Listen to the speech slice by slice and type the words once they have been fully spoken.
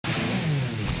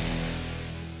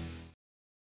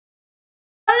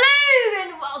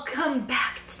welcome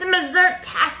back to the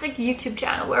Mazurtastic YouTube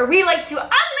channel, where we like to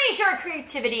unleash our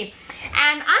creativity.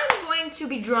 And I'm going to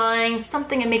be drawing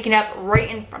something and making up right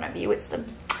in front of you. It's the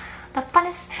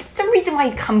funnest, it's the reason why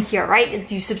you come here, right?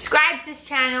 It's you subscribe to this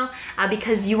channel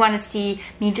because you want to see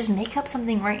me just make up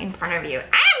something right in front of you.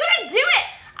 I'm gonna do it!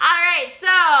 Alright,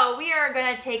 so we are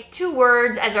gonna take 2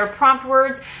 words as our prompt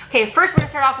words. Okay, first we're gonna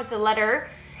start off with the letter,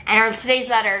 and today's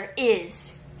letter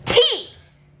is T.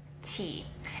 T.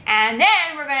 And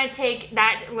then we're gonna take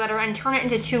that letter and turn it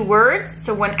into 2 words.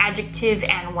 So one adjective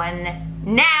and one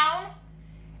noun.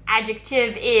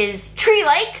 Adjective is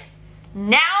tree-like.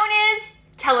 Noun is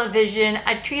television.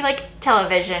 A tree-like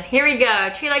television. Here we go,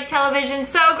 tree-like television.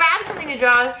 So grab something to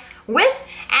draw with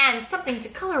and something to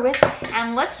color with,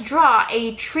 and let's draw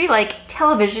a tree-like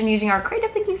television using our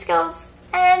creative thinking skills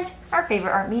and our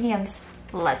favorite art mediums.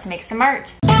 Let's make some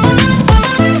art.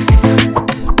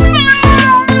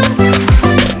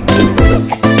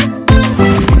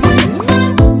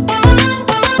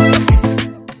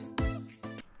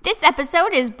 This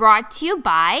episode is brought to you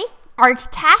by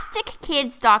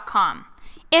artastickids.com.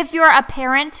 If you're a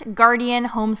parent, guardian,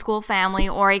 homeschool family,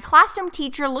 or a classroom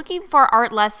teacher looking for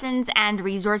art lessons and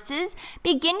resources,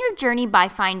 begin your journey by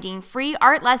finding free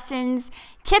art lessons,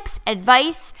 tips,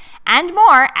 advice, and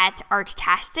more at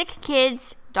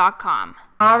artastickids.com.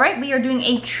 All right, we are doing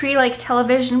a tree-like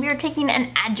television. We are taking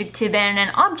an adjective and an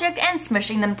object and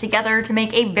smushing them together to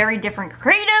make a very different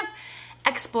creative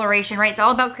exploration, right? It's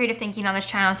all about creative thinking on this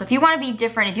channel. So if you want to be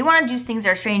different, if you want to do things that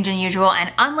are strange and unusual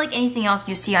and unlike anything else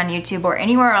you see on YouTube or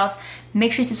anywhere else,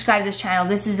 make sure you subscribe to this channel.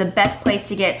 This is the best place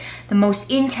to get the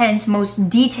most intense, most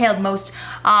detailed, most,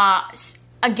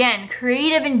 again,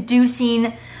 creative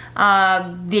inducing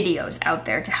videos out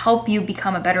there to help you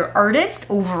become a better artist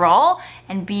overall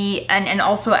and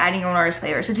also adding your own artist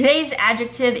flavor. So today's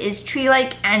adjective is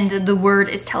tree-like and the word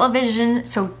is television.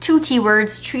 So 2 T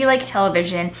words, tree-like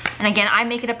television. And again, I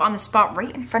make it up on the spot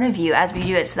right in front of you as we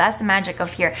do it. So that's the magic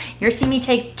of here. You're seeing me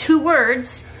take 2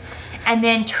 words and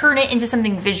then turn it into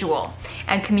something visual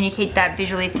and communicate that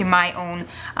visually through my own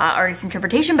artist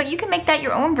interpretation. But you can make that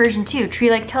your own version too.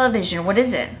 Tree-like television, what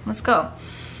is it? Let's go.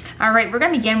 All right, we're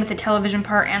gonna begin with the television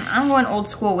part, and I'm going old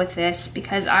school with this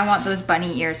because I want those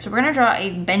bunny ears. So we're gonna draw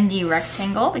a bendy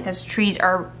rectangle because trees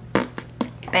are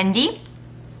bendy.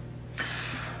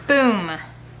 Boom.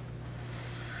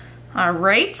 All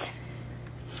right.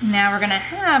 Now we're gonna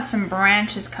have some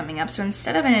branches coming up. So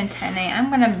instead of an antennae, I'm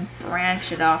gonna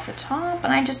branch it off the top,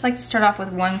 and I just like to start off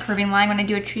with one curving line when I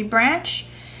do a tree branch.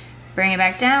 Bring it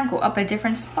back down, go up a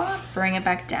different spot, bring it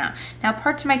back down. Now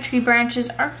parts of my tree branches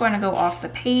are going to go off the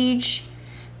page,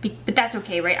 but that's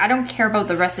okay, right? I don't care about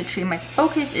the rest of the tree. My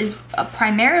focus is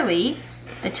primarily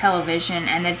the television,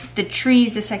 and the tree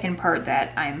is the second part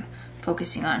that I'm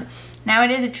focusing on. Now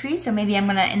it is a tree, so maybe I'm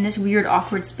gonna, in this weird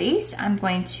awkward space, I'm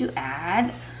going to add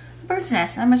a bird's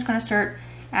nest. I'm just gonna start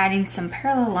adding some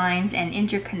parallel lines and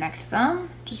interconnect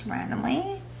them, just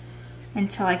randomly,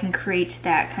 until I can create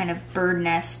that kind of bird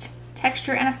nest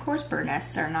texture. And of course bird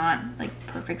nests are not like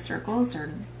perfect circles,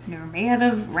 or they're made out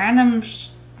of random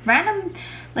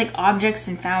like objects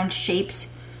and found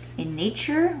shapes in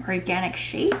nature, organic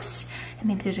shapes. And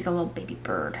maybe there's like a little baby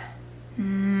bird.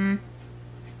 Baby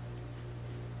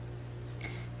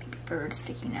bird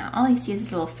sticking out. All you see is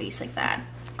this little face like that,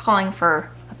 calling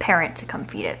for a parent to come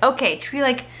feed it. Okay,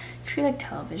 tree-like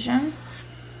television.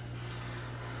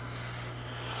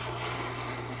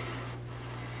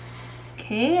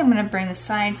 Okay, I'm gonna bring the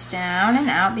sides down and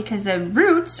out because the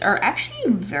roots are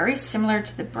actually very similar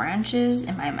to the branches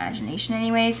in my imagination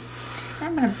anyways.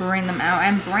 I'm gonna bring them out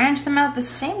and branch them out the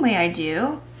same way I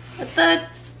do with the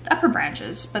upper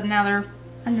branches, but now they're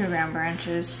underground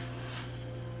branches.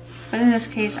 But in this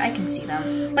case, I can see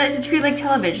them. But it's a tree-like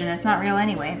television, it's not real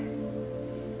anyway.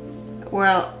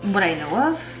 Well, what I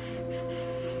know of.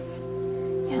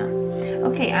 Yeah.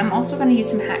 Okay, I'm also going to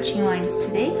use some hatching lines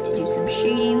today to do some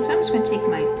shading. So I'm just going to take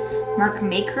my mark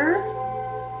maker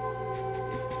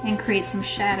and create some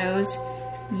shadows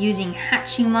using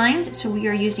hatching lines. So we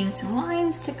are using some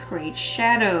lines to create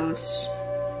shadows.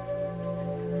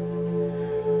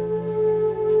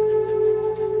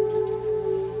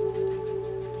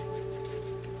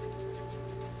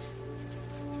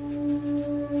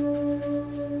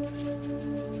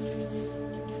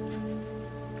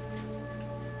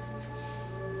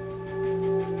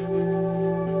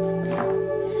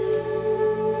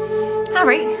 All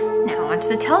right, now onto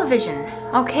the television.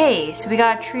 Okay, so we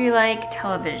got tree-like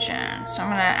television. So I'm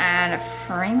gonna add a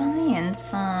frame on the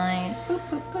inside.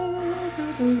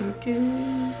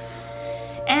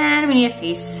 And we need a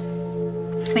face.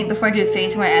 Wait, before I do the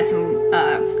face, I'm gonna add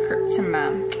some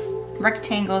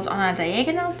rectangles on a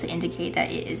diagonal to indicate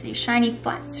that it is a shiny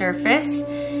flat surface.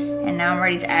 And now I'm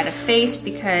ready to add a face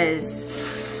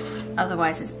because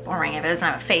otherwise it's boring if it doesn't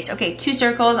have a face. Okay, 2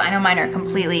 circles. I know mine are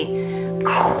completely,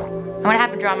 I'm gonna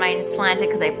have to draw mine slanted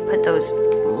because I put those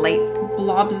light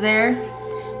blobs there.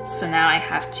 So now I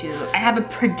have a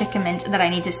predicament that I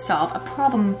need to solve, a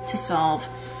problem to solve.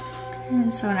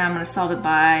 And so now I'm gonna solve it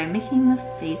by making the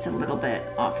face a little bit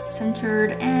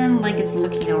off-centered and like it's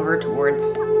looking over towards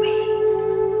that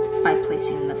way by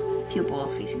placing the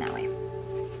pupils facing that way.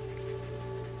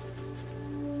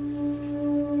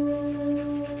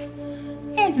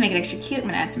 And to make it extra cute, I'm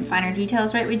gonna add some finer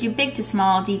details, right? We do big to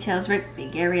small details, right?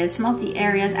 Big areas, small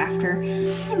areas after.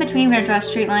 In between, we're gonna draw a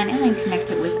straight line and then connect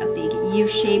it with a big U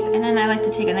shape. And then I like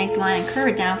to take a nice line and curve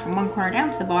it down from one corner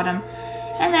down to the bottom.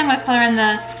 And then I'm gonna color in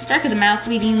the dark of the mouth,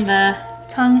 leaving the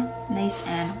tongue nice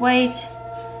and white.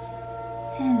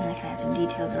 And then I can add some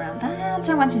details around that.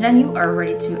 So once you're done, you are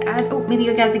ready to add, oh, maybe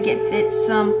you got to fit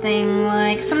something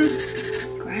like some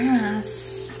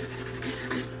grass.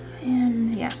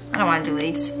 And yeah, I don't want to do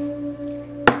leaves.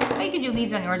 But you can do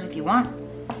leaves on yours if you want.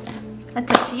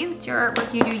 That's up to you. It's your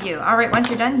artwork, you do you. All right, once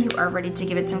you're done, you are ready to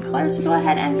give it some color. So go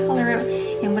ahead and color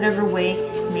it in whatever way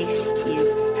makes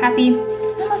you happy.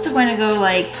 I'm also going to go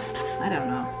like, I don't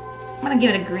know. I'm going to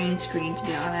give it a green screen, to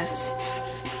be honest.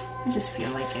 I just feel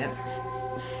like it.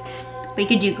 But you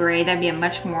could do gray. That'd be a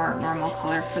much more normal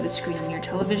color for the screen on your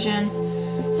television.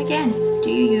 Again,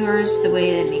 do yours the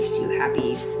way that makes you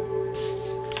happy.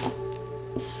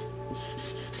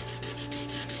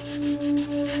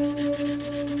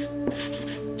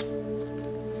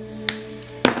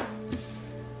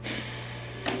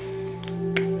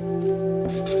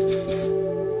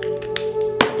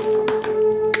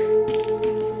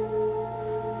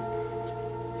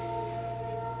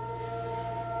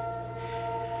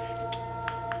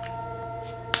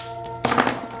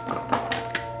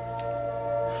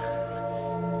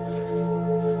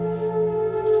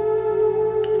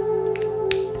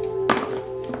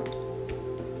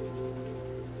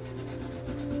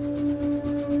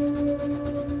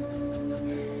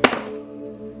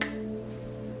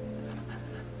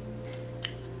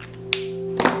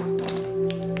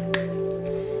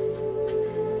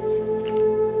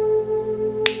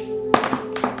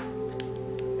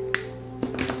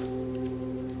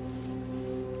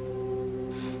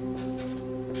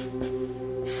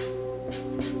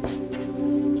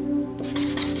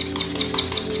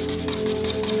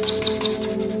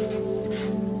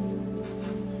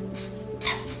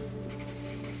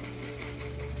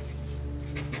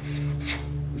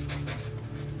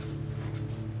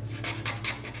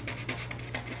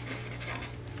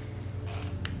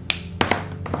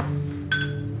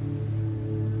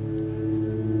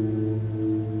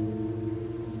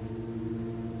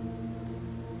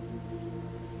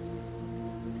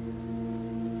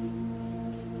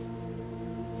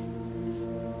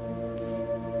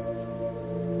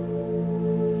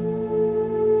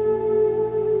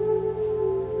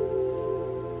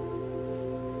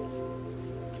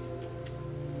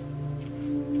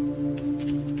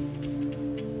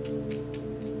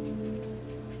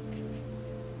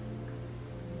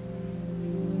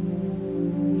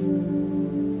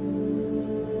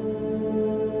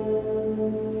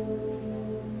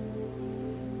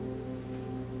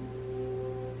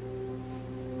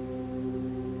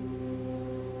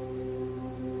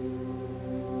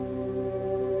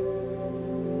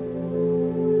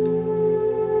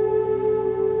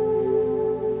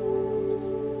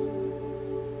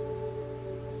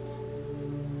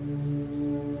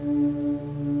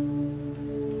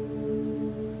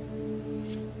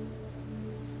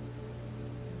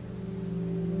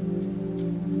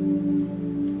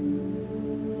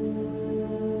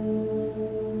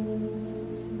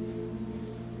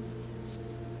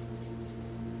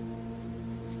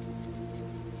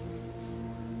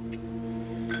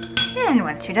 And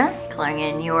once you're done coloring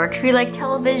in your tree-like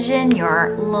television,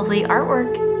 your lovely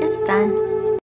artwork is done.